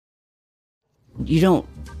you don't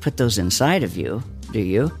put those inside of you, do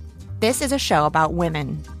you? This is a show about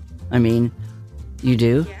women. I mean, you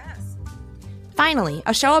do? Yes. Finally,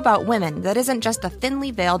 a show about women that isn't just a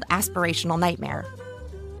thinly veiled aspirational nightmare.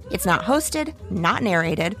 It's not hosted, not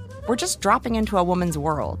narrated. We're just dropping into a woman's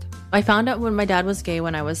world. I found out when my dad was gay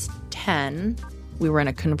when I was 10. We were in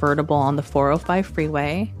a convertible on the 405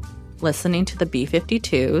 freeway, listening to the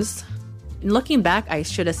B-52s. Looking back, I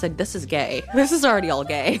should have said, this is gay. This is already all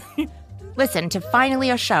gay. Listen to Finally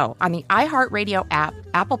a Show on the iHeartRadio app,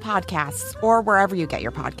 Apple Podcasts, or wherever you get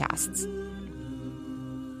your podcasts.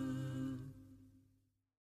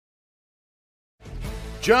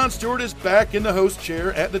 Jon Stewart is back in the host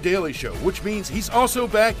chair at The Daily Show, which means he's also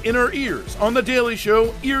back in our ears on The Daily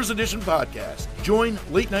Show Ears Edition podcast. Join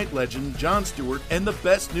late-night legend Jon Stewart and the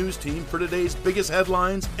best news team for today's biggest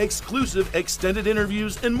headlines, exclusive extended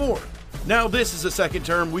interviews, and more. Now this is a second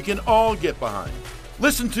term we can all get behind.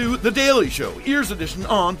 Listen to The Daily Show Ears Edition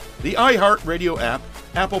on the iHeartRadio app,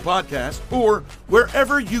 Apple Podcasts, or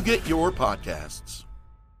wherever you get your podcasts.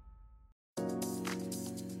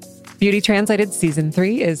 Beauty Translated Season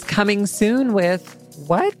 3 is coming soon with,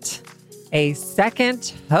 what? A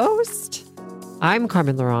second host? I'm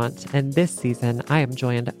Carmen Laurent, and this season I am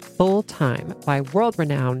joined full-time by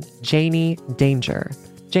world-renowned Janie Danger.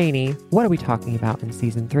 Janie, what are we talking about in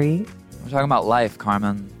Season 3? We're talking about life,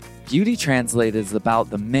 Carmen. Beauty Translated is about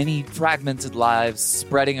the many fragmented lives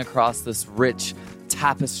spreading across this rich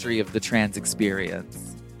tapestry of the trans experience.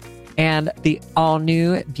 And the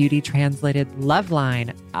all-new Beauty Translated Love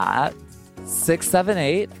Line at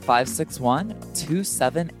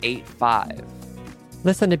 678-561-2785.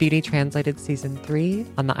 Listen to Beauty Translated Season 3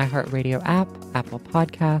 on the iHeartRadio app, Apple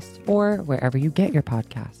Podcasts, or wherever you get your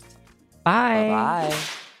podcasts. Bye. Bye.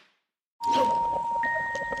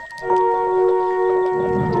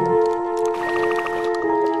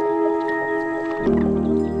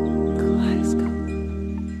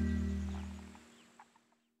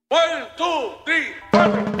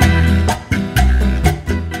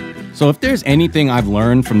 So if there's anything I've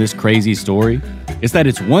learned from this crazy story, it's that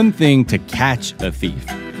it's one thing to catch a thief,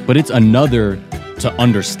 but it's another to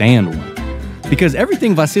understand one. Because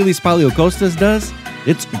everything Vasilis Paliokostas does,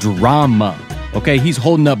 it's drama. Okay, he's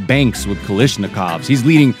holding up banks with Kalashnikovs. He's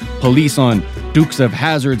leading police on Dukes of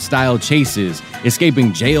Hazzard-style chases,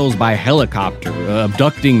 escaping jails by helicopter,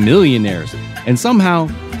 abducting millionaires. And somehow,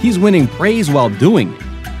 he's winning praise while doing it.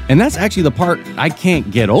 And that's actually the part I can't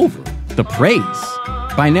get over, the praise.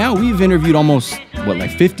 By now, we've interviewed almost,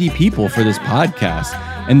 50 people for this podcast.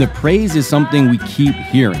 And the praise is something we keep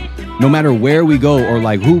hearing, no matter where we go or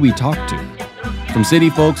who we talk to. From city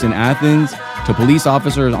folks in Athens, to police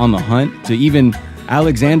officers on the hunt, to even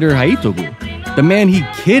Alexander Haitogu, the man he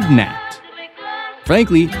kidnapped.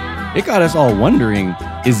 Frankly, it got us all wondering,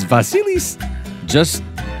 is Vasilis just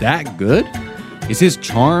that good? Is his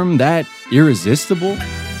charm that irresistible?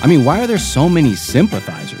 I mean, why are there so many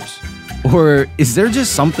sympathizers? Or is there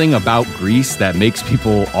just something about Greece that makes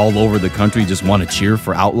people all over the country just want to cheer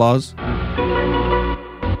for outlaws?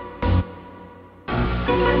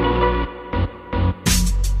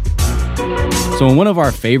 So when one of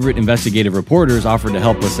our favorite investigative reporters offered to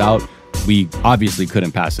help us out, we obviously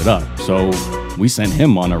couldn't pass it up. So we sent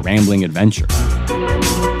him on a rambling adventure.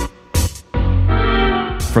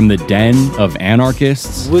 From the den of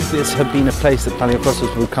anarchists. Would this have been a place that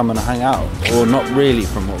Paliokostas would come and hang out? Or not really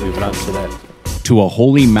from what we've learned today? To a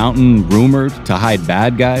holy mountain rumored to hide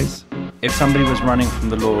bad guys. If somebody was running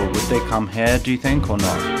from the law, would they come here, do you think, or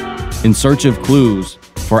not? In search of clues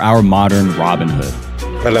for our modern Robin Hood.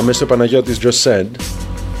 Mr. Panagiotis just said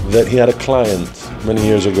that he had a client many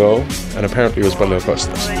years ago, and apparently it was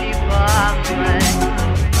Paliokostas.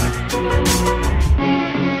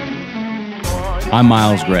 I'm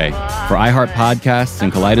Miles Gray. For iHeart Podcasts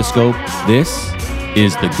and Kaleidoscope, this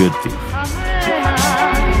is The Good Thief.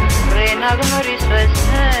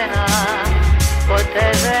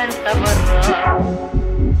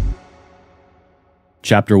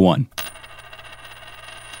 Chapter 1.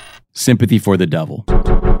 Sympathy for the Devil.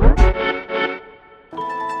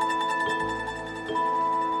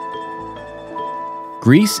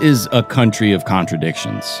 Greece is a country of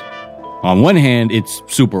contradictions. On one hand, it's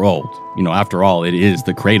super old. After all, it is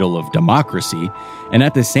the cradle of democracy. And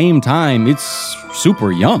at the same time, it's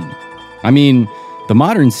super young. I mean, the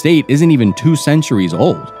modern state isn't even 2 centuries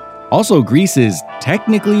old. Also, Greece is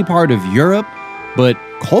technically part of Europe, but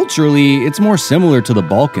culturally, it's more similar to the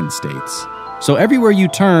Balkan states. So everywhere you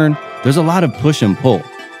turn, there's a lot of push and pull.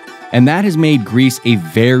 And that has made Greece a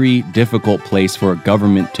very difficult place for a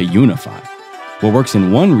government to unify. What works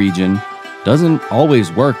in one region doesn't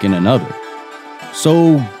always work in another.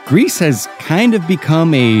 So Greece has kind of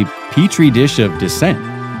become a petri dish of dissent.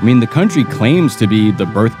 I mean, the country claims to be the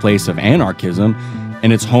birthplace of anarchism,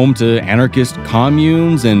 and it's home to anarchist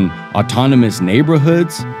communes and autonomous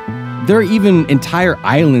neighborhoods. There are even entire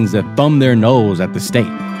islands that thumb their nose at the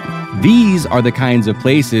state. These are the kinds of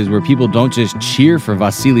places where people don't just cheer for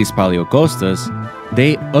Vasilis Paliokostas,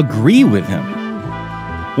 they agree with him.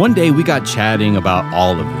 One day we got chatting about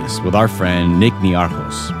all of this with our friend Nick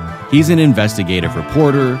Niarchos. He's an investigative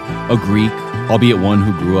reporter, a Greek, albeit one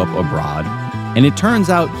who grew up abroad. And it turns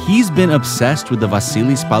out he's been obsessed with the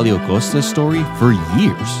Vasilis Paliokostas story for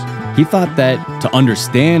years. He thought that to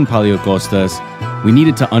understand Paliokostas, we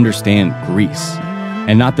needed to understand Greece,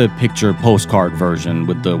 and not the picture postcard version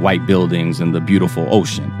with the white buildings and the beautiful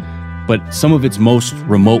ocean, but some of its most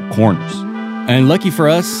remote corners. And lucky for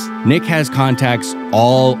us, Nick has contacts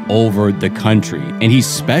all over the country, and he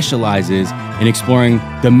specializes in exploring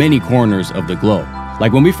the many corners of the globe.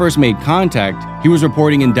 Like when we first made contact, he was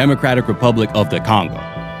reporting in Democratic Republic of the Congo.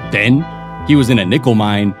 Then he was in a nickel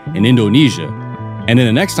mine in Indonesia. And then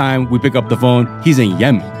the next time we pick up the phone, he's in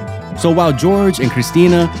Yemen. So while George and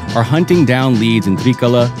Christina are hunting down leads in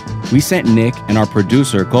Trikala, we sent Nick and our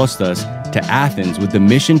producer Kostas to Athens with the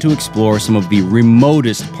mission to explore some of the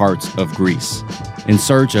remotest parts of Greece in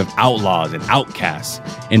search of outlaws and outcasts,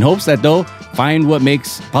 in hopes that they'll find what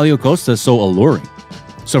makes Paliokostas so alluring.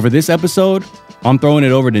 So for this episode, I'm throwing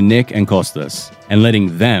it over to Nick and Kostas and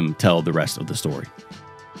letting them tell the rest of the story.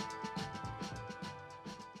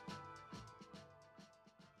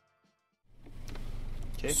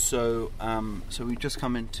 So we've just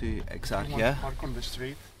come into Exarchia. Park on the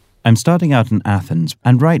street. I'm starting out in Athens,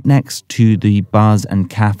 and right next to the bars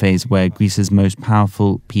and cafes where Greece's most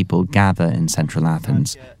powerful people gather in central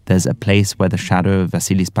Athens, there's a place where the shadow of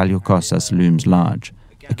Vasilis Paliokostas looms large,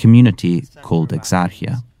 a community called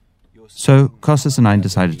Exarchia. So Kostas and I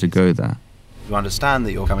decided to go there. You understand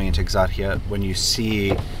that you're coming into Exarchia when you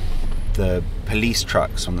see the police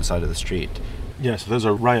trucks on the side of the street. Yes, those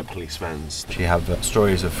are riot police vans. You have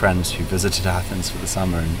stories of friends who visited Athens for the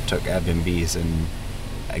summer and took Airbnbs in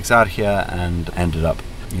Exarchia and ended up,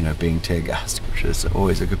 being tear gassed, which is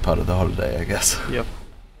always a good part of the holiday, I guess. Yep.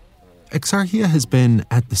 Exarchia has been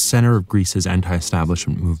at the center of Greece's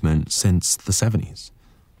anti-establishment movement since the 70s.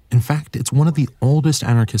 In fact, it's one of the oldest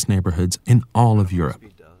anarchist neighborhoods in all of Europe.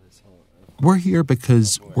 We're here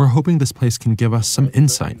because we're hoping this place can give us some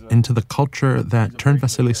insight into the culture that turned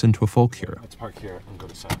Vasilis into a folk hero. Let's park here and go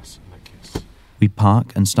to Sass in that case. We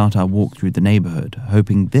park and start our walk through the neighborhood,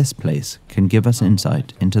 hoping this place can give us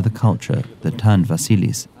insight into the culture that turned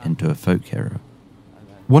Vasilis into a folk hero.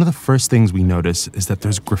 One of the first things we notice is that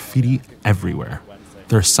there's graffiti everywhere.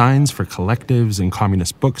 There are signs for collectives in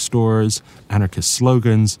communist bookstores, anarchist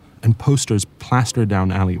slogans, and posters plastered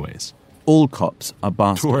down alleyways. All cops are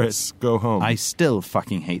bastards. Tourists, go home. I still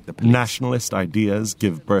fucking hate the police. Nationalist ideas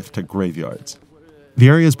give birth to graveyards. The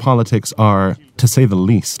area's politics are, to say the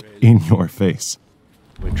least, in your face.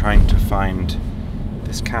 We're trying to find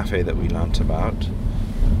this cafe that we learnt about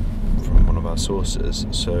from one of our sources.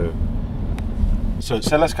 So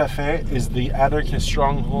Selas Cafe is the anarchist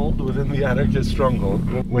stronghold within the anarchist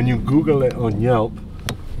stronghold. When you Google it on Yelp,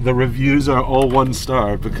 the reviews are all 1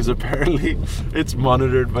 star because apparently it's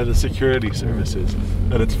monitored by the security services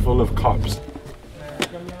and it's full of cops.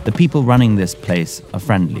 The people running this place are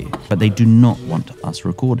friendly, but they do not want us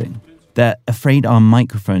recording. They're afraid our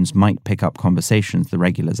microphones might pick up conversations the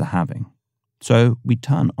regulars are having. So we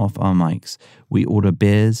turn off our mics, we order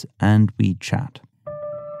beers, and we chat.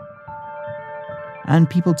 And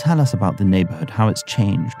people tell us about the neighborhood, how it's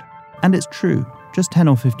changed. And it's true. Just 10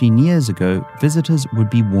 or 15 years ago, visitors would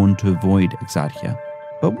be warned to avoid Exarchia.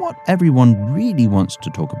 But what everyone really wants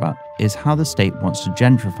to talk about is how the state wants to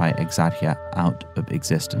gentrify Exarchia out of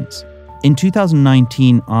existence. In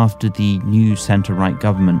 2019, after the new centre-right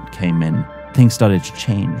government came in, things started to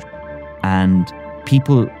change. And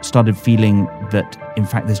people started feeling that, in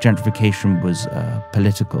fact, this gentrification was a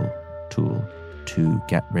political tool to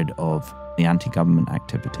get rid of the anti-government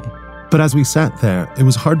activity. But as we sat there, it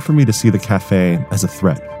was hard for me to see the cafe as a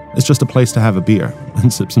threat. It's just a place to have a beer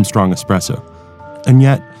and sip some strong espresso. And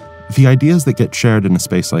yet, the ideas that get shared in a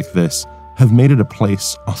space like this have made it a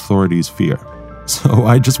place authorities fear. So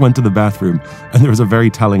I just went to the bathroom, and there was a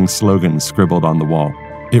very telling slogan scribbled on the wall.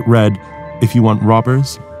 It read, "If you want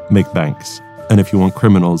robbers, make banks. And if you want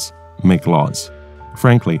criminals, make laws."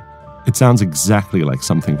 Frankly, it sounds exactly like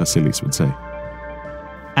something Vasilis would say.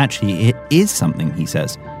 Actually, it is something he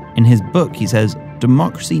says. In his book, he says,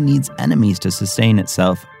 democracy needs enemies to sustain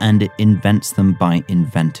itself, and it invents them by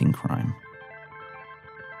inventing crime.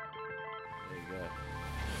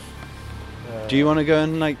 Do you want to go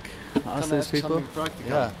and ask those people?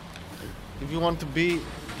 Yeah. If you want to be,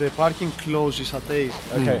 the parking closes at 8.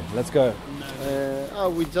 Okay, let's go.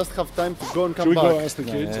 We just have time to go and come Should we back. go ask the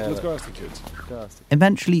kids? Yeah. Let's go ask the kids.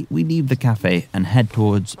 Eventually, we leave the cafe and head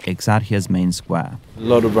towards Exarchia's main square. A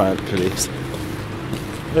lot of riot police.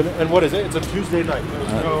 And what is it? It's a Tuesday night.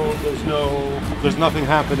 There's nothing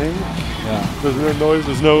happening. Yeah. There's no noise.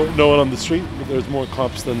 There's no one on the street. But there's more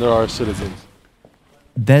cops than there are citizens.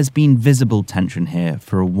 There's been visible tension here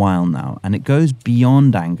for a while now, and it goes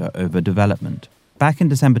beyond anger over development. Back in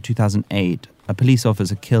December 2008, a police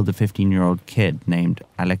officer killed a 15-year-old kid named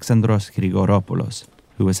Alexandros Grigoropoulos,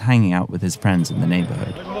 who was hanging out with his friends in the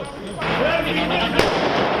neighborhood.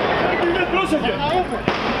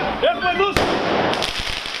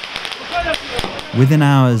 Within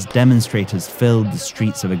hours, demonstrators filled the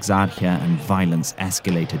streets of Exarchia and violence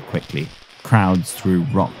escalated quickly. Crowds threw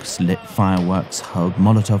rocks, lit fireworks, hurled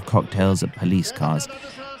Molotov cocktails at police cars.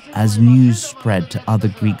 As news spread to other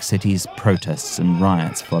Greek cities, protests and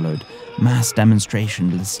riots followed. Mass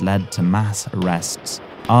demonstrations led to mass arrests.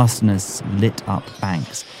 Arsonists lit up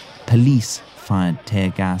banks. Police fired tear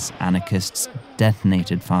gas, anarchists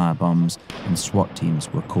detonated firebombs, and SWAT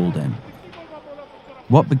teams were called in.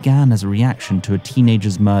 What began as a reaction to a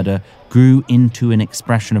teenager's murder grew into an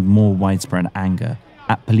expression of more widespread anger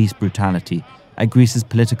at police brutality, at Greece's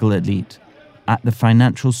political elite, at the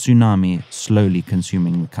financial tsunami slowly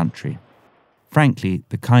consuming the country. Frankly,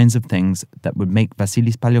 the kinds of things that would make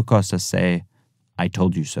Vasilis Paliokostas say, "I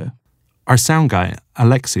told you so." Our sound guy,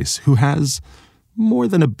 Alexis, who has more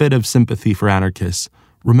than a bit of sympathy for anarchists,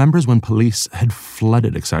 remembers when police had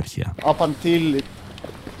flooded Exarchia. Up until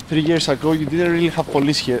 3 years ago, you didn't really have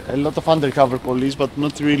police here. A lot of undercover police, but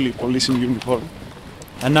not really police in uniform.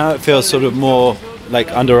 And now it feels sort of more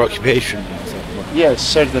like under occupation. Yes,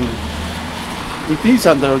 certainly. It is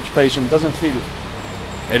under occupation, doesn't feel it.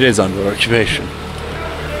 It is under occupation.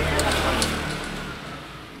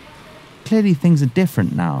 Clearly things are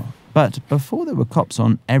different now, but before there were cops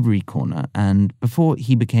on every corner and before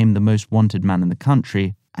he became the most wanted man in the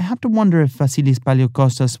country, I have to wonder if Vasilis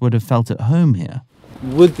Paliokostas would have felt at home here.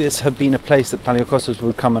 Would this have been a place that Paliokostas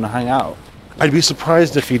would come and hang out? I'd be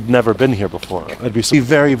surprised if he'd never been here before. I'd be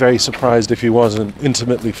very, very surprised if he wasn't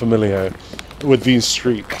intimately familiar with these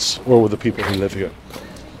streets or with the people who live here.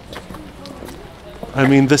 I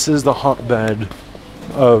mean, this is the hotbed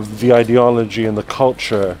of the ideology and the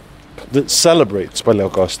culture that celebrates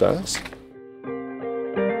Paliokostas.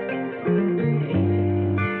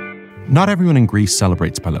 Not everyone in Greece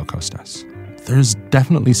celebrates Paliokostas. There's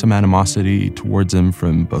definitely some animosity towards him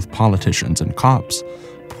from both politicians and cops.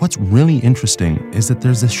 But what's really interesting is that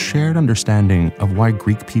there's this shared understanding of why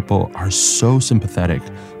Greek people are so sympathetic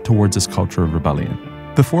towards this culture of rebellion.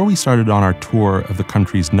 Before we started on our tour of the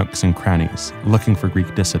country's nooks and crannies, looking for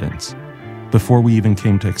Greek dissidents, before we even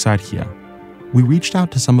came to Exarchia, we reached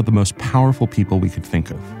out to some of the most powerful people we could think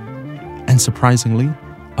of. And surprisingly,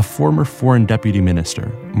 a former foreign deputy minister,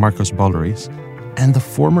 Markos Boulouris, and the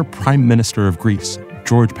former Prime Minister of Greece,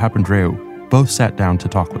 George Papandreou, both sat down to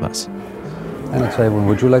talk with us. And say,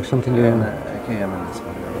 would you like something to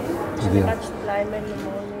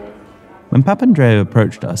When Papandreou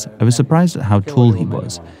approached us, I was surprised at how tall he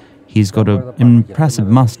was. He's got an impressive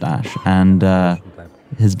mustache and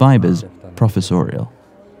his vibe is professorial.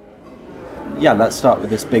 Yeah, let's start with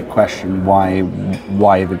this big question. Why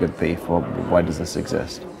the good thief? Or why does this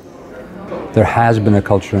exist? There has been a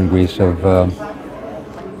culture in Greece of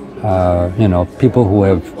people who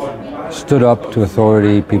have stood up to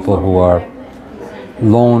authority, people who are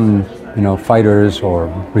lone, fighters or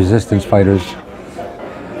resistance fighters.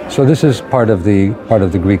 So this is part of the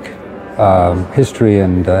Greek history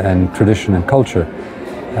and tradition and culture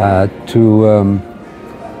to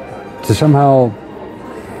somehow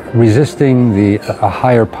resisting a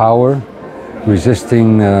higher power,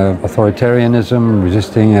 resisting authoritarianism,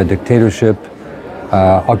 resisting a dictatorship,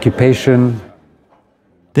 occupation.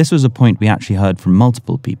 This was a point we actually heard from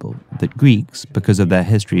multiple people, that Greeks, because of their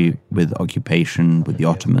history with occupation, with the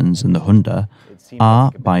Ottomans and the junta,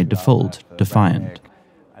 are, by default, defiant.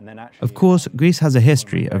 Of course, Greece has a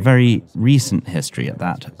history, a very recent history at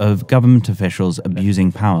that, of government officials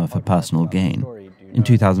abusing power for personal gain. In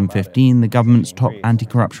 2015, the government's top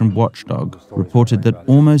anti-corruption watchdog reported that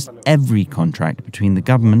almost every contract between the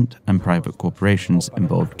government and private corporations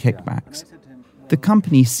involved kickbacks. The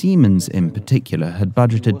company Siemens, in particular, had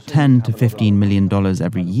budgeted $10 to $15 million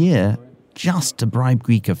every year just to bribe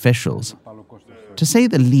Greek officials. To say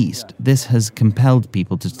the least, this has compelled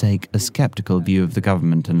people to take a skeptical view of the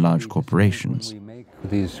government and large corporations.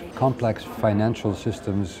 These complex financial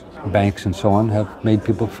systems, banks and so on, have made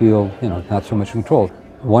people feel, not so much in control.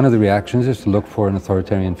 One of the reactions is to look for an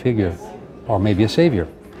authoritarian figure, or maybe a savior.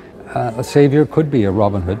 A savior could be a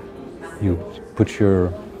Robin Hood. You put your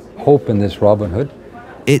hope in this Robin Hood.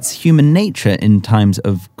 It's human nature in times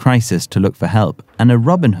of crisis to look for help, and a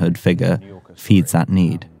Robin Hood figure feeds that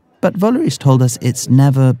need. But Valery's told us it's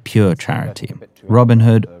never pure charity. Robin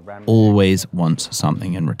Hood always wants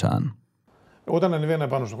something in return.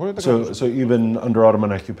 So even under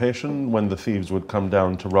Ottoman occupation, when the thieves would come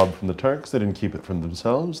down to rob from the Turks, they didn't keep it from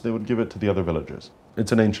themselves, they would give it to the other villagers.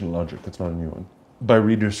 It's an ancient logic, it's not a new one. By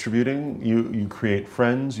redistributing, you create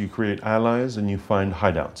friends, you create allies, and you find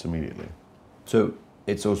hideouts immediately. So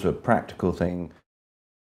it's also a practical thing.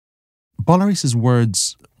 Boleris's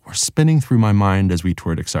words were spinning through my mind as we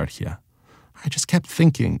toured Exarchia. I just kept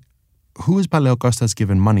thinking, who is Paleokostas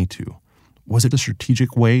given money to? Was it a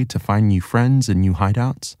strategic way to find new friends and new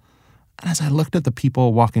hideouts? And as I looked at the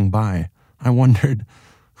people walking by, I wondered,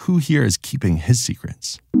 who here is keeping his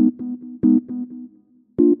secrets?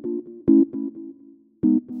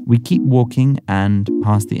 We keep walking and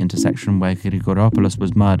past the intersection where Grigoropoulos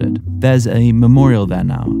was murdered. There's a memorial there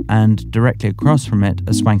now, and directly across from it,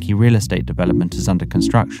 a swanky real estate development is under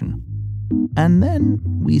construction. And then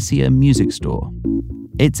we see a music store.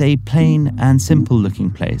 It's a plain and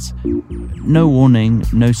simple-looking place. No warning,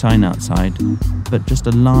 no sign outside, but just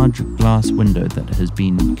a large glass window that has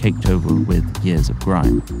been caked over with years of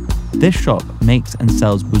grime. This shop makes and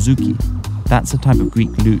sells bouzouki. That's a type of Greek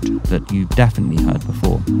lute that you've definitely heard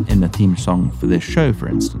before, in the theme song for this show, for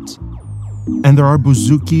instance. And there are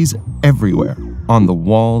bouzoukis everywhere, on the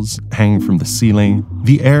walls, hanging from the ceiling.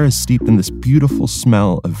 The air is steeped in this beautiful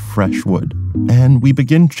smell of fresh wood. And we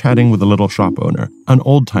begin chatting with a little shop owner, an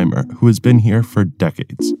old-timer who has been here for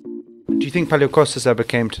decades. Do you think Paleokostas ever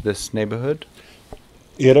came to this neighborhood?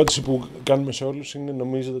 He said,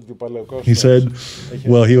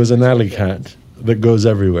 well, he was an alley cat that goes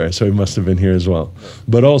everywhere, so he must have been here as well.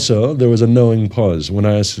 But also, there was a knowing pause. When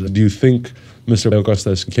I asked, do you think Mr.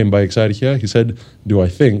 Paleokostas came by Exarchia? He said, do I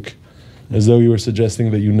think? As though you were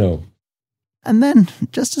suggesting that you know. And then,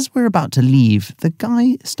 just as we're about to leave, the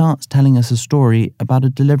guy starts telling us a story about a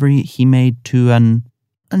delivery he made to an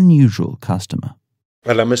unusual customer.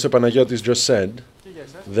 Well, Mr. Panagiotis just said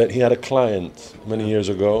that he had a client many years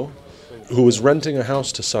ago who was renting a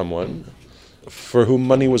house to someone for whom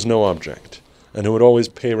money was no object and who would always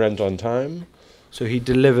pay rent on time. So he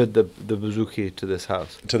delivered the bouzouki to this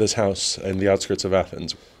house? To this house in the outskirts of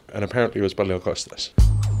Athens. And apparently it was Paleokostas.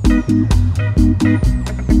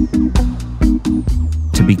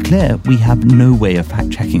 To be clear, we have no way of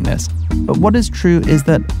fact-checking this. But what is true is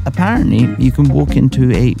that apparently you can walk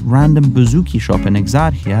into a random bouzouki shop in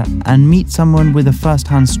Exarchia and meet someone with a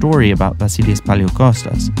first-hand story about Vasilis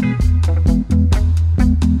Paleokostas.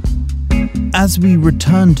 As we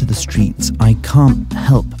return to the streets, I can't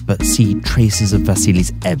help but see traces of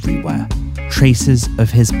Vasilis everywhere. Traces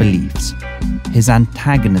of his beliefs, his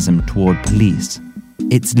antagonism toward police.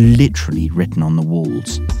 It's literally written on the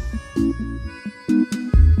walls.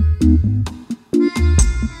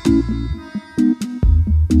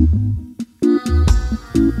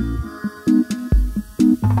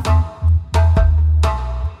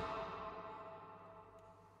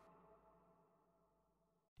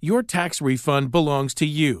 Your tax refund belongs to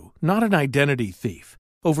you, not an identity thief.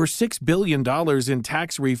 Over $6 billion in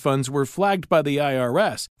tax refunds were flagged by the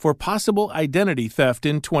IRS for possible identity theft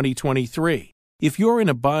in 2023. If you're in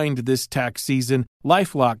a bind this tax season,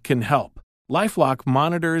 LifeLock can help. LifeLock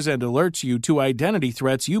monitors and alerts you to identity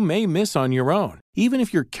threats you may miss on your own, even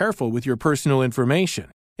if you're careful with your personal information.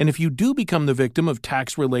 And if you do become the victim of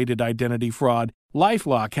tax-related identity fraud,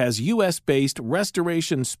 LifeLock has U.S.-based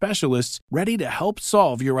restoration specialists ready to help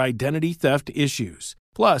solve your identity theft issues.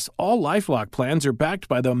 Plus, all LifeLock plans are backed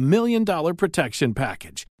by the $1 Million Protection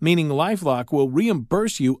Package, meaning LifeLock will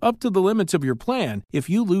reimburse you up to the limits of your plan if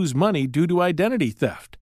you lose money due to identity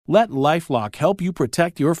theft. Let LifeLock help you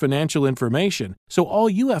protect your financial information, so all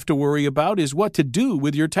you have to worry about is what to do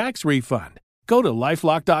with your tax refund. Go to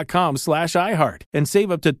LifeLock.com/iHeart and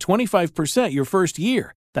save up to 25% your first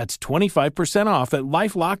year. That's 25% off at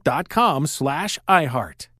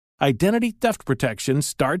LifeLock.com/iHeart. Identity theft protection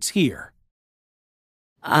starts here.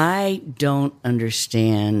 I don't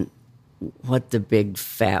understand what the big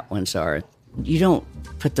fat ones are. You don't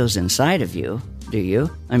put those inside of you, do you?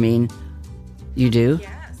 I mean, you do?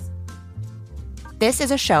 This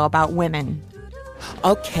is a show about women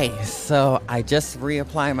Okay, so I just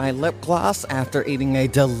reapplied my lip gloss after eating a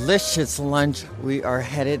delicious lunch. We are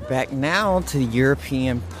headed back now to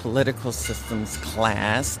European Political Systems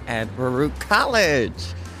class at Baruch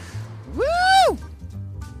College. Woo!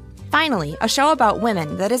 Finally, a show about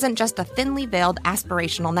women that isn't just a thinly veiled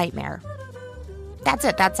aspirational nightmare. That's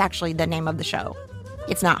it. That's actually the name of the show.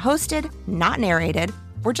 It's not hosted, not narrated.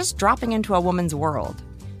 We're just dropping into a woman's world.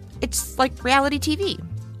 It's like reality TV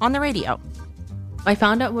on the radio. I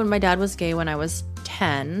found out when my dad was gay when I was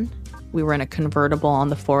 10. We were in a convertible on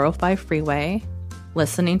the 405 freeway,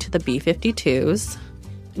 listening to the B-52s.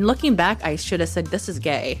 And looking back, I should have said, this is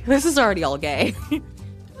gay. This is already all gay.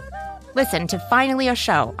 Listen to Finally a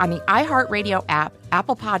Show on the iHeartRadio app,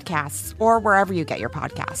 Apple Podcasts, or wherever you get your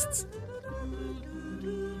podcasts.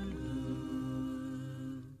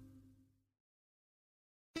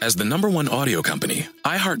 As the #1 audio company,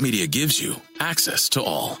 iHeartMedia gives you access to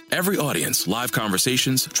all. Every audience, live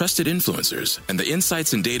conversations, trusted influencers, and the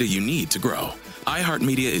insights and data you need to grow.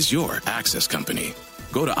 iHeartMedia is your access company.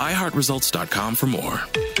 Go to iHeartResults.com for more.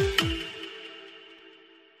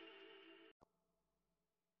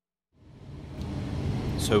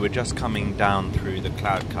 So we're just coming down through the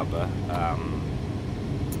cloud cover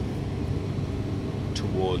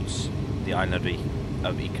towards the island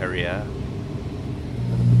of Icaria.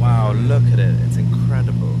 Wow, look at it. It's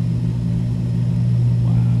incredible.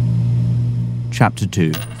 Chapter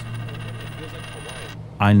 2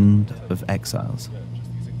 Island of Exiles.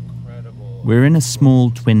 We're in a small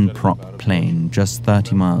twin-prop plane just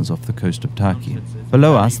 30 miles off the coast of Turkey.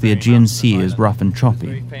 Below us, the Aegean Sea is rough and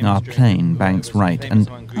choppy. Our plane banks right, and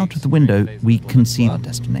out of the window, we can see our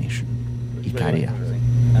destination, Icaria.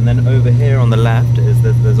 And then over here on the left is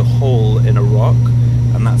there's a hole in a rock,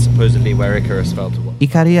 and that's supposedly where Icarus fell to.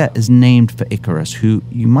 Icaria is named for Icarus, who,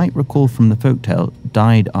 you might recall from the folktale,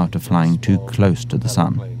 died after flying too close to the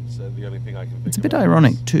sun. It's a bit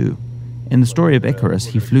ironic, too. In the story of Icarus,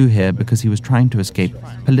 he flew here because he was trying to escape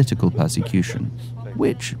political persecution,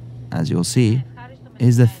 which, as you'll see,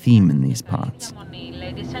 is a theme in these parts.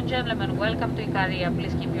 Ladies and gentlemen, welcome to Icaria.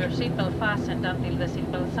 Please keep your seatbelt fastened until the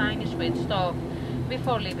seatbelt sign is switched off.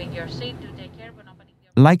 Before leaving your seat, do take care when opening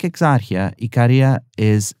the... Like Exarchia, Icaria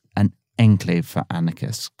is an enclave for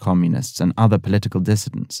anarchists, communists, and other political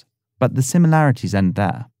dissidents. But the similarities end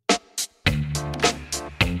there.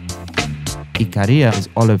 Icaria is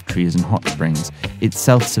olive trees and hot springs. It's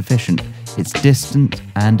self-sufficient, it's distant,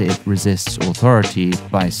 and it resists authority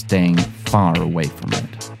by staying far away from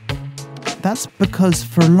it. That's because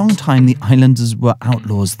for a long time the islanders were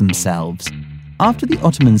outlaws themselves. After the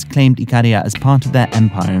Ottomans claimed Icaria as part of their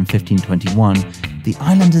empire in 1521, the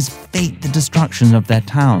islanders faked the destruction of their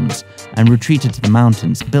towns and retreated to the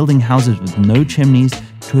mountains, building houses with no chimneys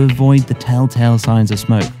to avoid the telltale signs of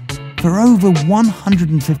smoke. For over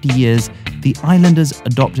 150 years, the islanders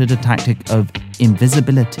adopted a tactic of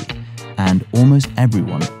invisibility, and almost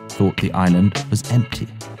everyone thought the island was empty.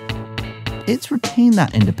 It's retained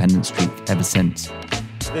that independent streak ever since.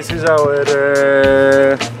 This is our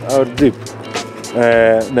jeep.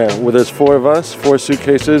 Now, well, there's 4 of us, 4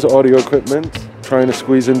 suitcases, audio equipment, trying to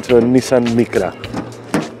squeeze into a Nissan Micra,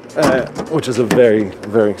 which is a very,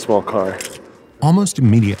 very small car. Almost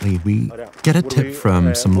immediately, we get a tip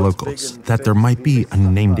from some locals that there might be a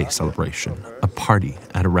name day celebration, a party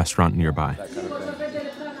at a restaurant nearby.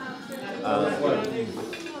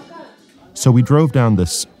 So we drove down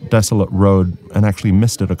this desolate road and actually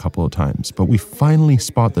missed it a couple of times, but we finally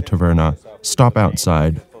spot the taverna, stop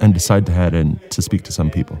outside, and decide to head in to speak to some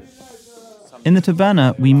people. In the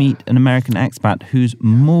taverna, we meet an American expat who's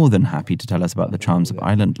more than happy to tell us about the charms of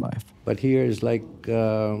island life. But here is like...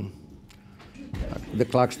 the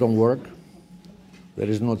clocks don't work. There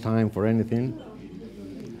is no time for anything.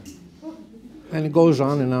 And it goes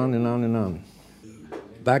on and on and on and on.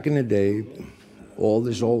 Back in the day, all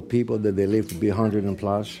these old people that they lived to be 100 and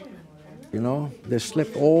plus, you know, they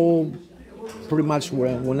slept all pretty much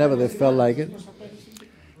whenever they felt like it.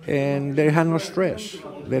 And they had no stress.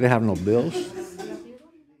 They didn't have no bills.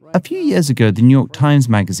 A few years ago, the New York Times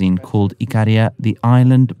magazine called Icaria the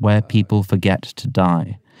island where people forget to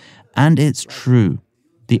die. And it's true.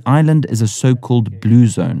 The island is a so-called blue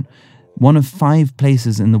zone, one of 5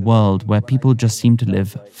 places in the world where people just seem to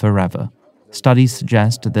live forever. Studies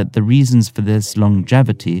suggest that the reasons for this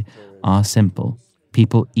longevity are simple.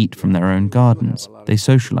 People eat from their own gardens. They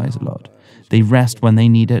socialize a lot. They rest when they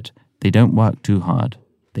need it. They don't work too hard.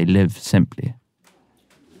 They live simply.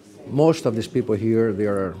 Most of these people here, they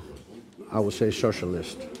are, I would say,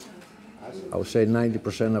 socialist. I would say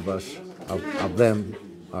 90% of us, of them,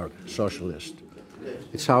 are socialist.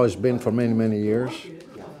 It's how it's been for many, many years,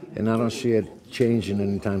 and I don't see it changing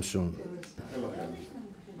anytime soon.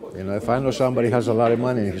 You know, if I know somebody has a lot of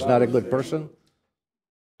money and he's not a good person.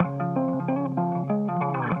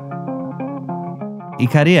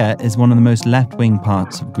 Ikaria is one of the most left-wing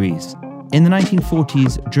parts of Greece. In the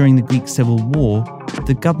 1940s, during the Greek Civil War,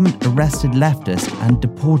 the government arrested leftists and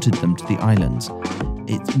deported them to the islands.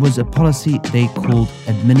 It was a policy they called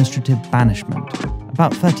administrative banishment.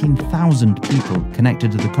 About 13,000 people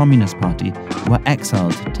connected to the Communist Party were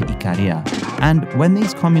exiled to Ikaria. And when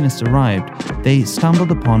these communists arrived, they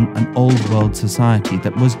stumbled upon an old-world society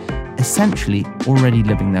that was essentially already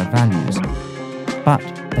living their values. But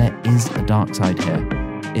there is a dark side here.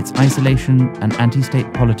 Its isolation and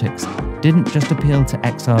anti-state politics didn't just appeal to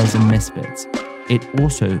exiles and misfits. It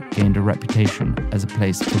also gained a reputation as a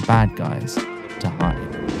place for bad guys to hide.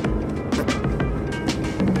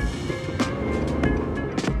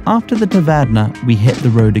 After the taverna, we hit the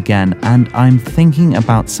road again, and I'm thinking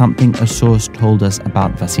about something a source told us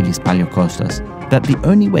about Vasilis Paliokostas, that the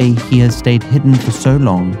only way he has stayed hidden for so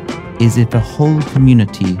long is if a whole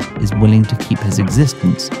community is willing to keep his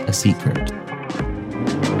existence a secret.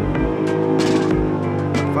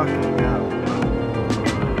 Fucking hell.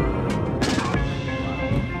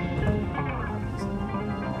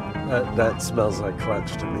 That smells like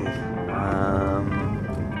clutch to me.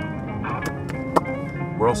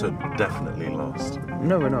 We're also definitely lost.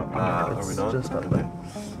 No, we're not. Are we not? Just up there.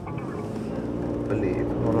 Believe.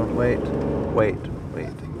 Hold on. Wait.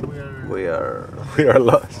 We are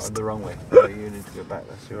lost. The wrong way. You need to go back.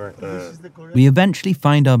 That's right. We eventually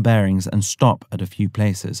find our bearings and stop at a few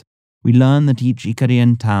places. We learn that each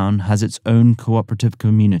Ikarian town has its own cooperative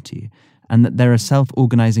community and that there are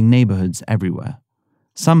self-organizing neighborhoods everywhere.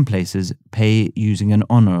 Some places pay using an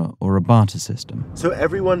honor or a barter system. So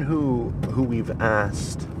everyone who we've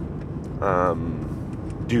asked,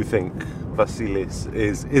 do you think Vasilis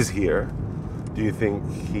is here? Do you think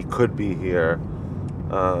he could be here?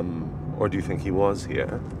 Or do you think he was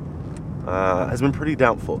here? Has been pretty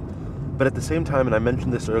doubtful. But at the same time, and I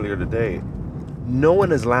mentioned this earlier today, no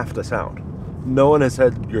one has laughed us out. No one has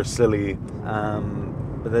said, you're silly.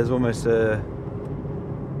 But there's almost a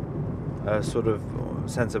sort of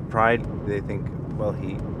sense of pride. They think, well,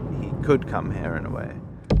 he could come here in a way.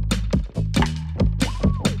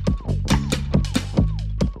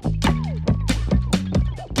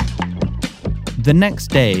 The next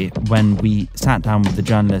day, when we sat down with the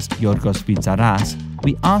journalist Yorgos Vitsaras,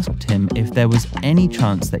 we asked him if there was any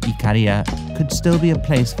chance that Ikaria could still be a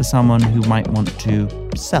place for someone who might want to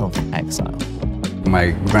self-exile.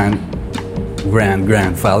 My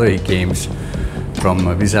grandfather, he came from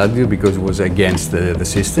Visadio because he was against the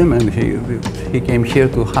system, and he came here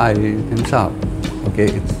to hide himself. Okay,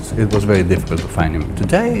 it was very difficult to find him.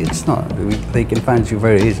 Today, it's not. They can find you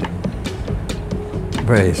very easily.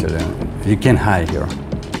 Very easily. You can hide here.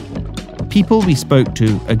 People we spoke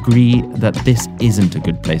to agree that this isn't a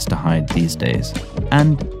good place to hide these days.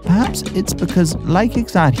 And perhaps it's because, like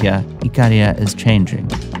Exarchia, Ikaria is changing.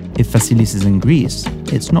 If Vasilis is in Greece,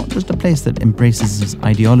 it's not just a place that embraces his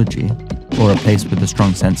ideology, or a place with a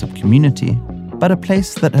strong sense of community, but a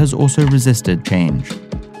place that has also resisted change.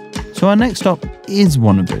 So our next stop is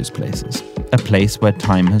one of those places, a place where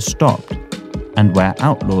time has stopped, and where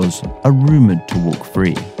outlaws are rumored to walk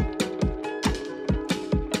free.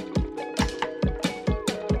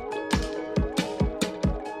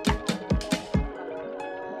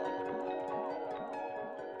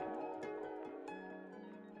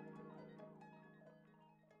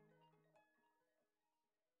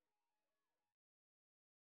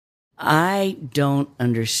 I don't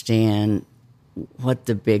understand what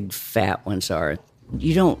the big fat ones are.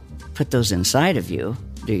 You don't put those inside of you,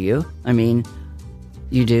 do you? I mean,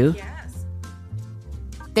 you do?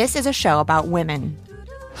 This is a show about women.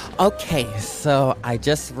 Okay, so I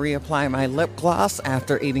just reapplied my lip gloss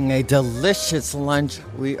after eating a delicious lunch.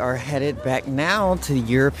 We are headed back now to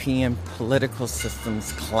European Political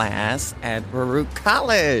Systems class at Baruch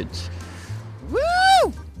College. Woo!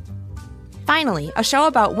 Finally, a show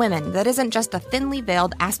about women that isn't just a thinly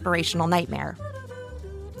veiled aspirational nightmare.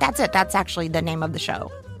 That's it, that's actually the name of the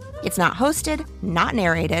show. It's not hosted, not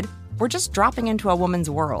narrated, we're just dropping into a woman's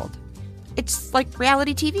world. It's like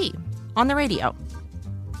reality TV on the radio.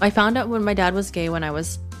 I found out when my dad was gay when I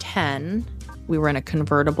was 10. We were in a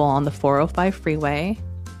convertible on the 405 freeway,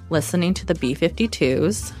 listening to the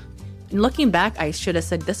B-52s. And looking back, I should have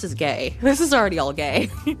said, this is gay. This is already all gay.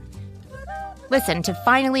 Listen to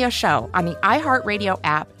Finally a Show on the iHeartRadio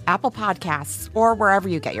app, Apple Podcasts, or wherever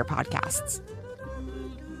you get your podcasts.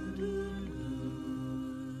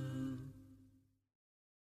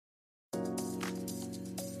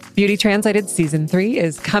 Beauty Translated Season 3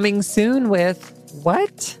 is coming soon with,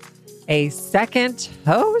 what? A second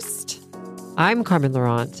host? I'm Carmen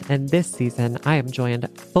Laurent, and this season I am joined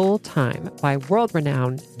full-time by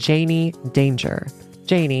world-renowned Janie Danger.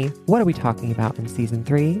 Janie, what are we talking about in Season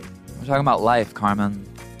 3? We're talking about life, Carmen.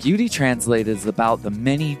 Beauty Translated is about the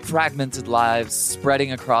many fragmented lives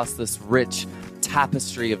spreading across this rich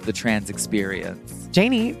tapestry of the trans experience.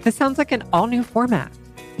 Janie, this sounds like an all-new format.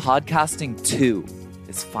 Podcasting 2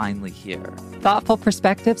 is finally here. Thoughtful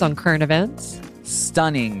perspectives on current events.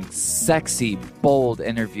 Stunning, sexy, bold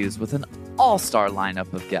interviews with an all-star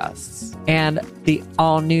lineup of guests. And the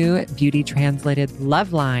all-new Beauty Translated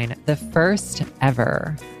Love Line, the first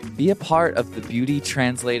ever. Be a part of the Beauty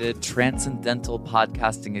Translated Transcendental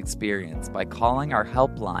Podcasting experience by calling our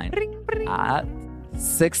helpline at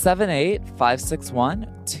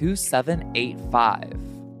 678-561-2785.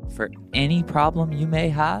 For any problem you may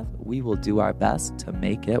have, we will do our best to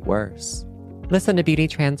make it worse. Listen to Beauty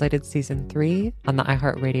Translated Season 3 on the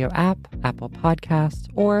iHeartRadio app, Apple Podcasts,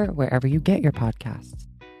 or wherever you get your podcasts.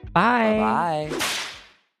 Bye. Bye.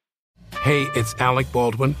 Hey, it's Alec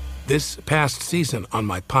Baldwin. This past season on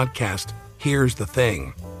my podcast, Here's the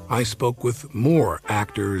Thing, I spoke with more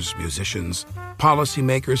actors, musicians,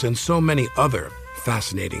 policymakers, and so many other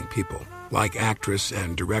fascinating people, like actress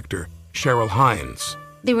and director Cheryl Hines.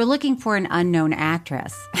 They were looking for an unknown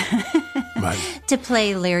actress to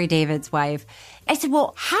play Larry David's wife. I said,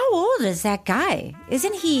 well, how old is that guy?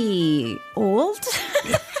 Isn't he old?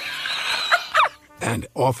 And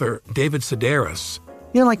author David Sedaris.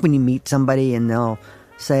 You know, like when you meet somebody and they'll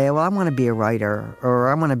say, well, I want to be a writer or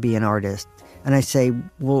I want to be an artist. And I say,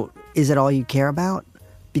 well, is it all you care about?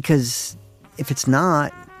 Because if it's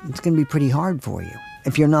not, it's going to be pretty hard for you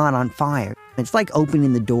if you're not on fire. It's like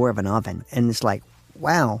opening the door of an oven and it's like,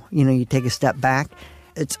 wow, you take a step back.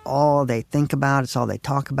 It's all they think about. It's all they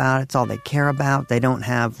talk about. It's all they care about. They don't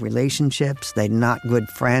have relationships. They're not good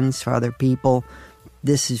friends for other people.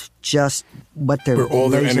 This is just what they're where all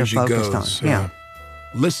their laser energy focused goes. on. Yeah.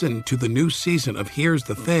 Listen to the new season of Here's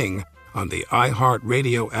the Thing on the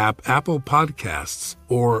iHeartRadio app, Apple Podcasts,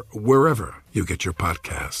 or wherever you get your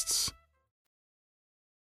podcasts.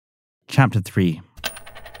 Chapter 3.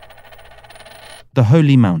 The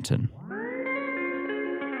Holy Mountain.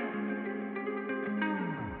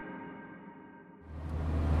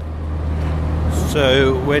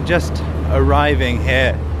 So we're just arriving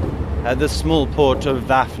here at the small port of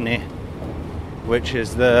Daphne, which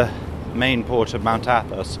is the main port of Mount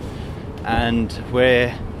Athos, and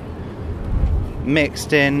we're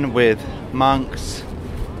mixed in with monks,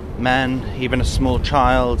 men, even a small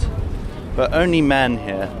child, but only men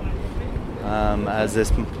here, as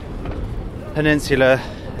this peninsula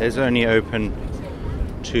is only open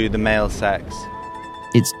to the male sex.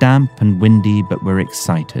 It's damp and windy, but we're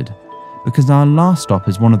excited, because our last stop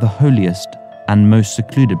is one of the holiest and most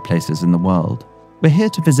secluded places in the world. We're here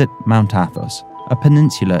to visit Mount Athos, a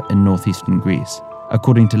peninsula in northeastern Greece.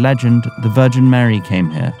 According to legend, the Virgin Mary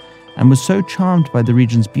came here and was so charmed by the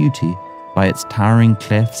region's beauty, by its towering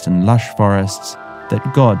cliffs and lush forests,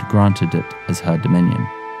 that God granted it as her dominion.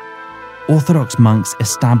 Orthodox monks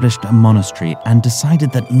established a monastery and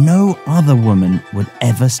decided that no other woman would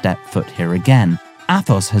ever step foot here again.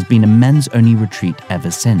 Athos has been a men's-only retreat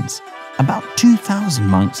ever since. About 2,000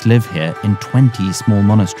 monks live here in 20 small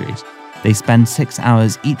monasteries. They spend 6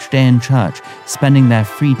 hours each day in church, spending their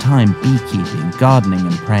free time beekeeping, gardening,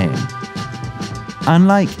 and praying.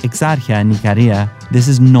 Unlike Exarchia and Nicaria, this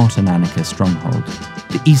is not an anarchist stronghold.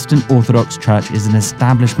 The Eastern Orthodox Church is an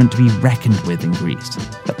establishment to be reckoned with in Greece.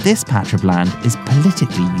 But this patch of land is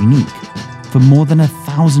politically unique. For more than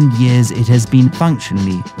 1,000 years, it has been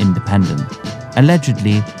functionally independent.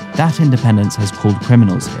 Allegedly, that independence has called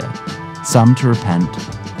criminals here. Some to repent,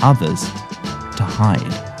 others to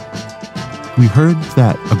hide. We heard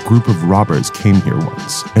that a group of robbers came here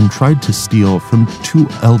once and tried to steal from 2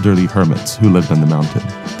 elderly hermits who lived on the mountain.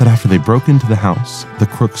 That after they broke into the house, the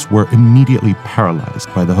crooks were immediately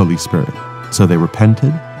paralyzed by the Holy Spirit. So they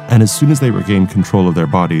repented, and as soon as they regained control of their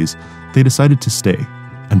bodies, they decided to stay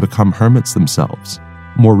and become hermits themselves.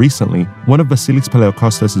 More recently, one of Vasilis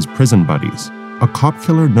Paleokostas' prison buddies, a cop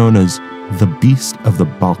killer known as the Beast of the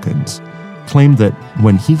Balkans, claimed that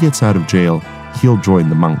when he gets out of jail, he'll join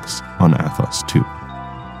the monks on Athos too.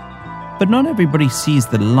 But not everybody sees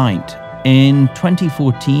the light. In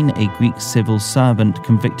 2014, a Greek civil servant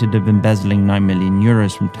convicted of embezzling 9 million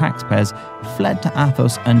euros from taxpayers fled to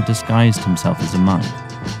Athos and disguised himself as a monk.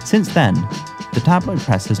 Since then, The tabloid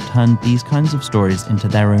press has turned these kinds of stories into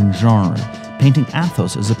their own genre, painting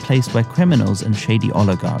Athos as a place where criminals and shady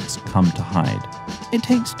oligarchs come to hide. It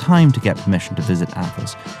takes time to get permission to visit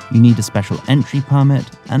Athos. You need a special entry permit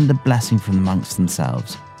and a blessing from the monks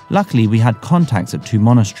themselves. Luckily, we had contacts at 2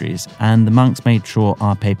 monasteries, and the monks made sure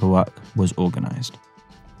our paperwork was organized.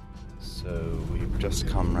 So we've just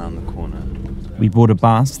come round the corner. We board a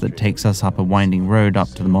bus that takes us up a winding road up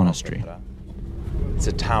to the monastery. It's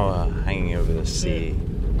a tower hanging over the sea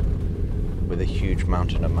with a huge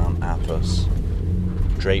mountain of Mount Athos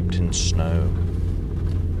draped in snow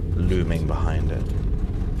looming behind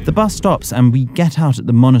it. The bus stops and we get out at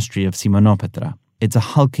the monastery of Simonopetra. It's a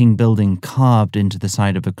hulking building carved into the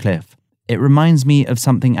side of a cliff. It reminds me of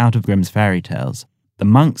something out of Grimm's fairy tales. The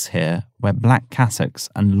monks here wear black cassocks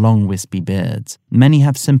and long wispy beards. Many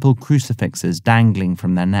have simple crucifixes dangling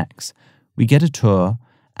from their necks. We get a tour,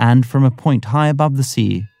 and from a point high above the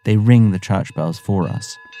sea, they ring the church bells for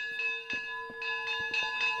us.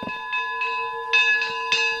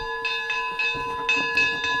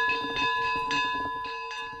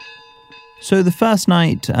 So the first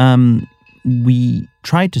night, we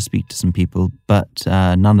tried to speak to some people, but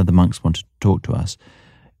none of the monks wanted to talk to us.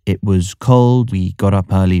 It was cold, we got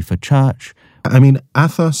up early for church. I mean,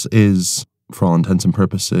 Athos is, for all intents and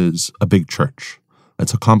purposes, a big church.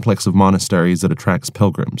 It's a complex of monasteries that attracts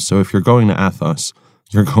pilgrims. So if you're going to Athos,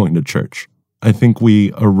 you're going to church. I think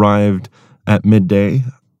we arrived at midday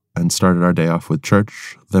and started our day off with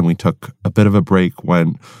church. Then we took a bit of a break,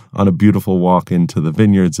 went on a beautiful walk into the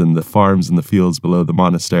vineyards and the farms and the fields below the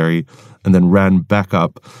monastery, and then ran back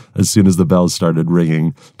up as soon as the bells started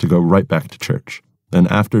ringing to go right back to church. And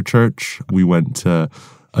after church, we went to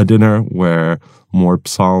a dinner where more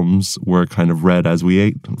psalms were kind of read as we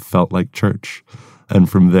ate. It felt like church. And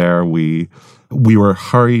from there, we were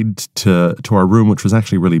hurried to our room, which was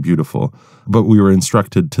actually really beautiful. But we were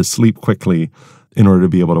instructed to sleep quickly in order to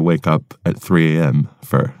be able to wake up at 3 a.m.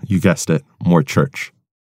 for, you guessed it, more church.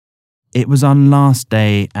 It was our last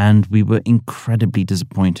day, and we were incredibly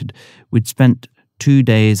disappointed. We'd spent 2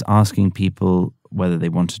 days asking people whether they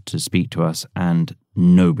wanted to speak to us, and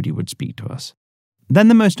nobody would speak to us. Then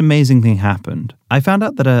the most amazing thing happened. I found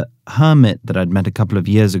out that a hermit that I'd met a couple of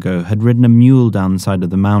years ago had ridden a mule down the side of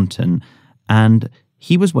the mountain, and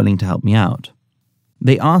he was willing to help me out.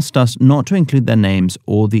 They asked us not to include their names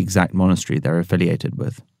or the exact monastery they're affiliated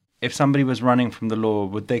with. If somebody was running from the law,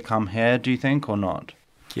 would they come here, do you think, or not?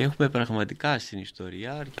 There's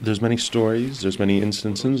many stories, there's many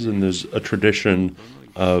instances, and there's a tradition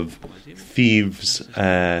of thieves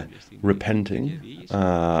repenting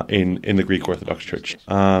in the Greek Orthodox Church.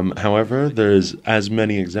 However, there's as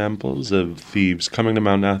many examples of thieves coming to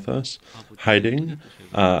Mount Athos, hiding,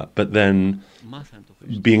 but then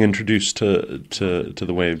being introduced to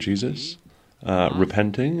the way of Jesus,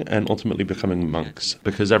 repenting, and ultimately becoming monks.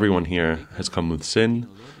 Because everyone here has come with sin.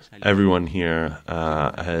 Everyone here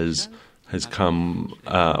has come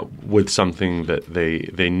with something that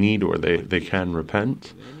they need or they can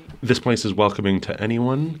repent. This place is welcoming to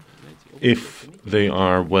anyone if they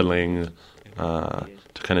are willing to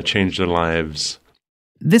kind of change their lives.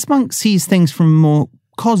 This monk sees things from a more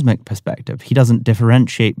cosmic perspective. He doesn't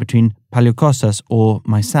differentiate between Paliokostas or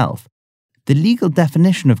myself. The legal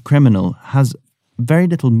definition of criminal has very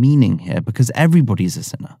little meaning here because everybody's a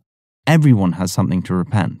sinner. Everyone has something to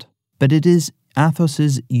repent. But it is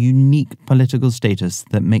Athos's unique political status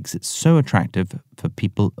that makes it so attractive for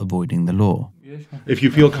people avoiding the law. If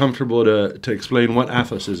you feel comfortable to explain what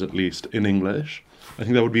Athos is, at least in English, I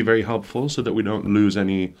think that would be very helpful so that we don't lose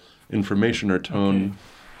any information or tone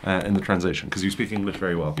in the translation, because you speak English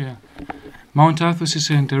very well. Yeah. Mount Athos is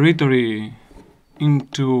a territory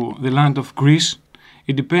into the land of Greece,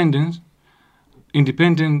 independent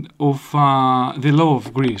of the law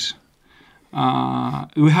of Greece.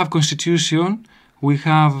 We have constitution, we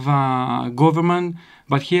have government,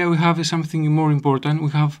 but here we have something more important.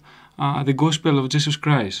 We have the gospel of Jesus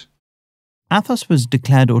Christ. Athos was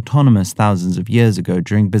declared autonomous thousands of years ago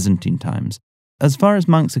during Byzantine times. As far as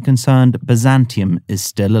monks are concerned, Byzantium is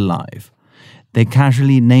still alive. They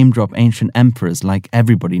casually name-drop ancient emperors like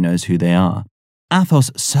everybody knows who they are. Athos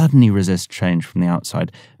certainly resists change from the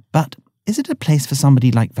outside, but is it a place for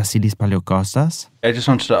somebody like Vasilis Paliokostas? I just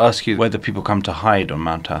wanted to ask you whether people come to hide on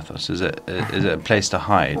Mount Athos. Is it a place to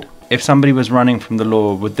hide? If somebody was running from the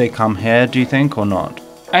law, would they come here, do you think, or not?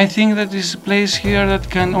 I think that is a place here that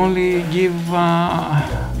can only give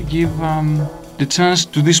the chance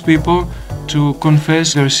to these people to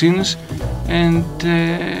confess their sins and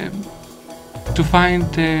to find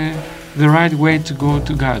the right way to go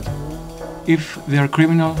to God, if they are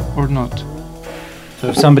criminal or not. So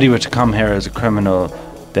if somebody were to come here as a criminal,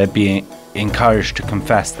 they'd be encouraged to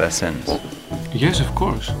confess their sins? Yes, of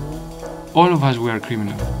course. All of us were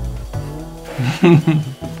criminal.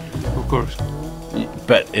 Of course.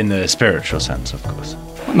 But in the spiritual sense, of course.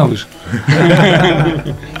 Who knows?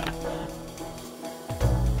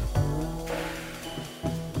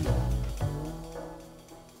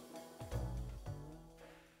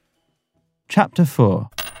 Chapter 4.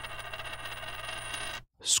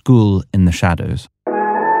 School in the Shadows.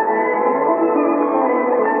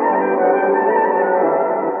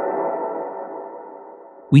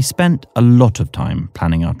 We spent a lot of time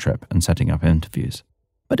planning our trip and setting up interviews.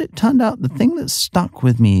 But it turned out the thing that stuck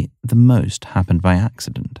with me the most happened by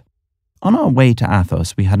accident. On our way to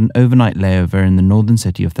Athos, we had an overnight layover in the northern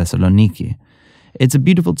city of Thessaloniki. It's a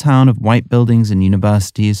beautiful town of white buildings and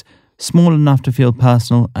universities, small enough to feel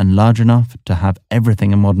personal and large enough to have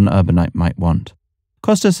everything a modern urbanite might want.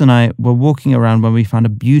 Kostas and I were walking around when we found a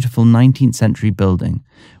beautiful 19th century building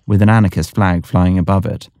with an anarchist flag flying above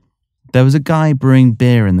it. There was a guy brewing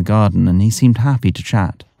beer in the garden and he seemed happy to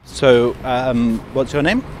chat. So, what's your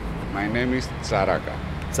name? My name is Tsaraka.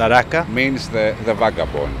 Tsaraka? Means the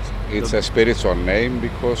vagabond. It's a spiritual name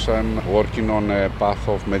because I'm working on a path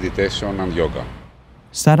of meditation and yoga.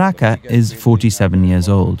 Saraka is 47 years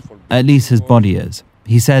old. At least his body is.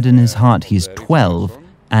 He said in his heart he's 12,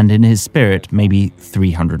 and in his spirit maybe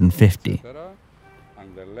 350.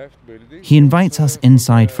 He invites us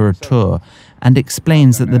inside for a tour and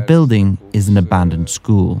explains that the building is an abandoned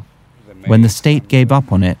school. When the state gave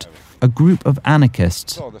up on it, a group of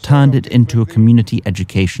anarchists turned it into a community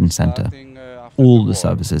education center. All the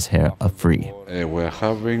services here are free. We're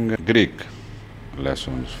having Greek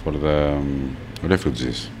lessons for the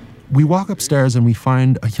refugees. We walk upstairs and we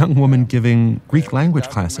find a young woman giving Greek language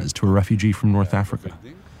classes to a refugee from North Africa.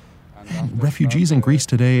 And refugees in Greece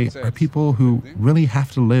today are people who really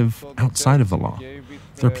have to live outside of the law.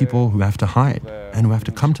 They're people who have to hide and who have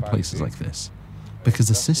to come to places like this, because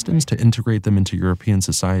the systems to integrate them into European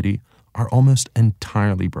society are almost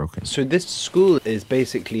entirely broken. So this school is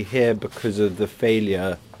basically here because of the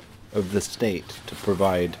failure of the state to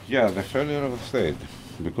provide... Yeah, the failure of the state.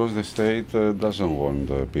 Because the state doesn't want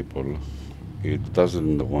the people. It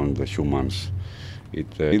doesn't want the humans.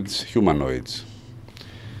 It needs humanoids.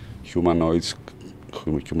 Humanoid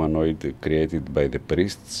created by the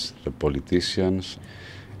priests, the politicians.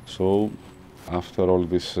 So after all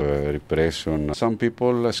this repression, some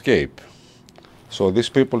people escape. So these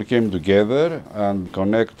people came together and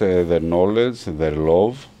connect their knowledge, their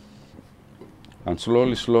love, and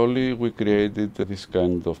slowly we created this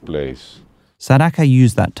kind of place. Saraka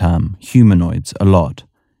used that term, humanoids, a lot.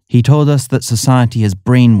 He told us that society has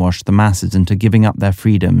brainwashed the masses into giving up their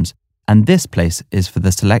freedoms, and this place is for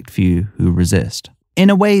the select few who resist. In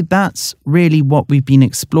a way, that's really what we've been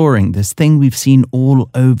exploring, this thing we've seen all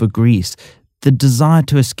over Greece, the desire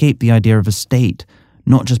to escape the idea of a state,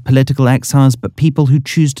 not just political exiles, but people who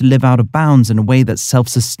choose to live out of bounds in a way that's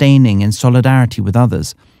self-sustaining in solidarity with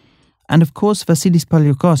others. And of course, Vasilis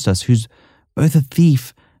Paliokostas, who's both a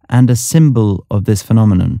thief and a symbol of this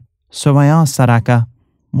phenomenon. So I asked Saraka,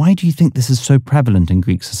 why do you think this is so prevalent in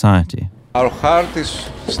Greek society? Our heart is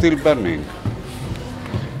still burning.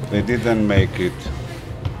 They didn't make it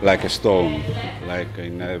like a stone, like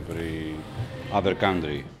in every other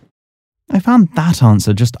country. I found that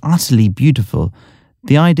answer just utterly beautiful.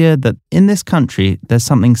 The idea that in this country there's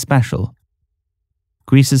something special.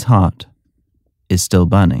 Greece's heart is still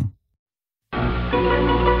burning.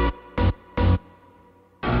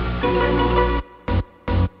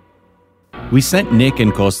 We sent Nick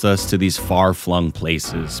and Kostas to these far-flung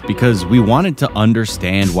places because we wanted to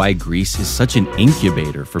understand why Greece is such an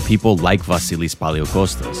incubator for people like Vasilis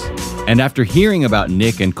Paliokostas. And after hearing about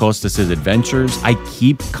Nick and Kostas' adventures, I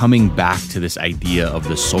keep coming back to this idea of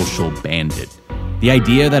the social bandit. The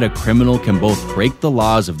idea that a criminal can both break the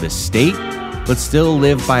laws of the state, but still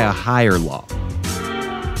live by a higher law.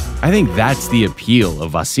 I think that's the appeal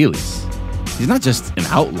of Vasilis. He's not just an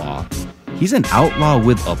outlaw, he's an outlaw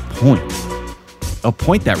with a point. A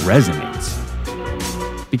point that resonates.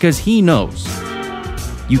 Because he knows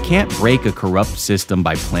you can't break a corrupt system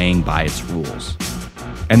by playing by its rules.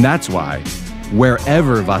 And that's why,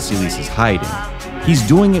 wherever Vasilis is hiding, he's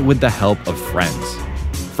doing it with the help of friends.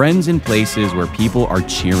 Friends in places where people are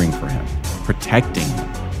cheering for him, protecting him,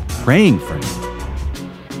 praying for him.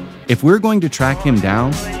 If we're going to track him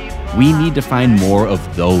down, we need to find more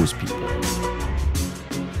of those people.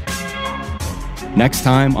 Next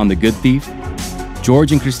time on The Good Thief,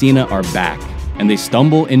 George and Christina are back, and they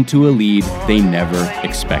stumble into a lead they never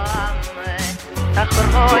expected.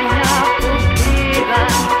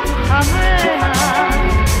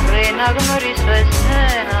 να γνωρίσω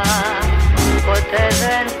εσένα, ποτέ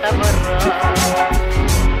δεν θα μπορώ.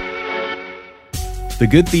 The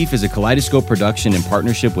Good Thief is a Kaleidoscope production in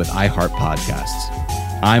partnership with iHeart Podcasts.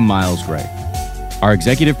 I'm Miles Gray. Our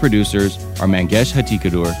executive producers are Mangesh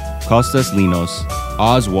Hatikadur, Kostas Linos,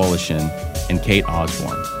 Oz Woloshin, and Kate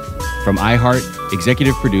Osborne. From iHeart,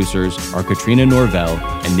 executive producers are Katrina Norvell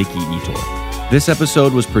and Nikki Etor. This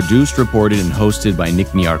episode was produced, reported, and hosted by Nick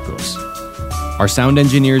Niarchos. Our sound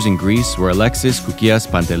engineers in Greece were Alexis Koukias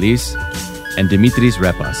Pantelis and Dimitris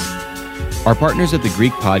Repas. Our partners at the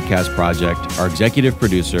Greek Podcast Project are executive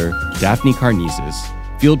producer Daphne Karnizis,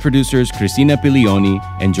 field producers Christina Pilioni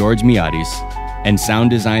and George Miaris, and sound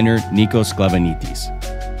designer Nikos Sklavanitis.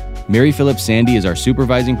 Mary Phillips Sandy is our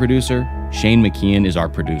supervising producer. Shane McKeon is our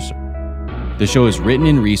producer. The show is written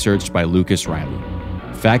and researched by Lucas Riley.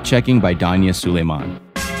 Fact-checking by Danya Suleiman.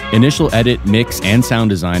 Initial edit, mix, and sound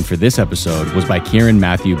design for this episode was by Kieran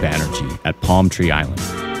Matthew Banerjee at Palm Tree Island.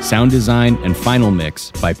 Sound design and final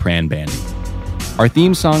mix by Pran Bandy. Our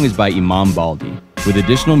theme song is by Imam Baldi, with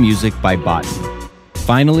additional music by Botany.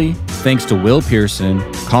 Finally, thanks to Will Pearson,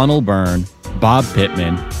 Connell Byrne, Bob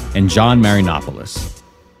Pittman, and John Marinopoulos.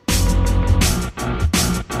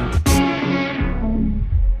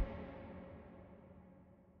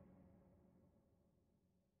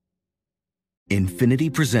 Infinity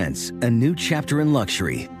presents a new chapter in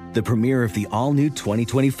luxury, the premiere of the all-new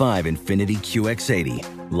 2025 Infinity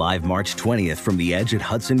QX80, live March 20th from the Edge at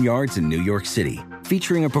Hudson Yards in New York City,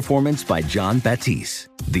 featuring a performance by John Batiste.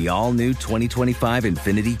 The all-new 2025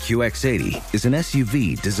 Infinity QX80 is an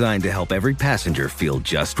SUV designed to help every passenger feel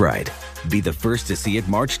just right. Be the first to see it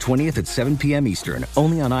March 20th at 7 p.m. Eastern,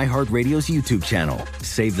 only on iHeartRadio's YouTube channel.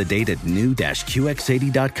 Save the date at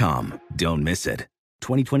new-QX80.com. Don't miss it.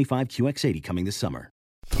 2025 QX80 coming this summer.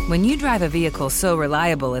 When you drive a vehicle so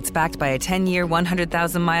reliable it's backed by a 10-year,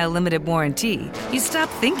 100,000-mile limited warranty, you stop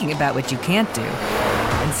thinking about what you can't do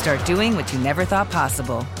and start doing what you never thought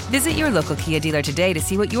possible. Visit your local Kia dealer today to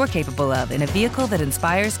see what you're capable of in a vehicle that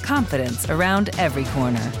inspires confidence around every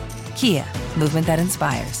corner. Kia, movement that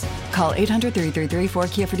inspires. Call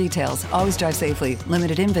 800-333-4KIA for details. Always drive safely.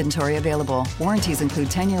 Limited inventory available. Warranties include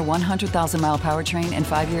 10-year, 100,000-mile powertrain and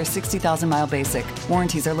 5-year, 60,000-mile basic.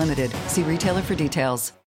 Warranties are limited. See retailer for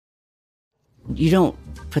details. You don't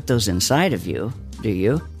put those inside of you, do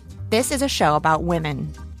you? This is a show about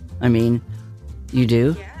women. I mean, you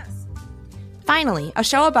do? Finally, a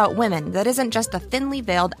show about women that isn't just a thinly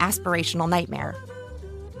veiled aspirational nightmare.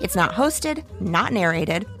 It's not hosted, not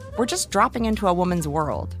narrated. We're just dropping into a woman's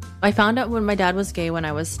world. I found out when my dad was gay when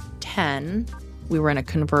I was 10. We were in a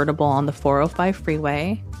convertible on the 405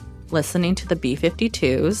 freeway, listening to the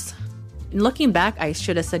B-52s. Looking back, I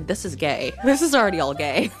should have said, this is gay. This is already all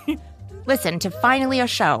gay. Listen to Finally a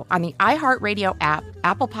Show on the iHeartRadio app,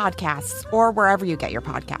 Apple Podcasts, or wherever you get your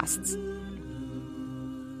podcasts.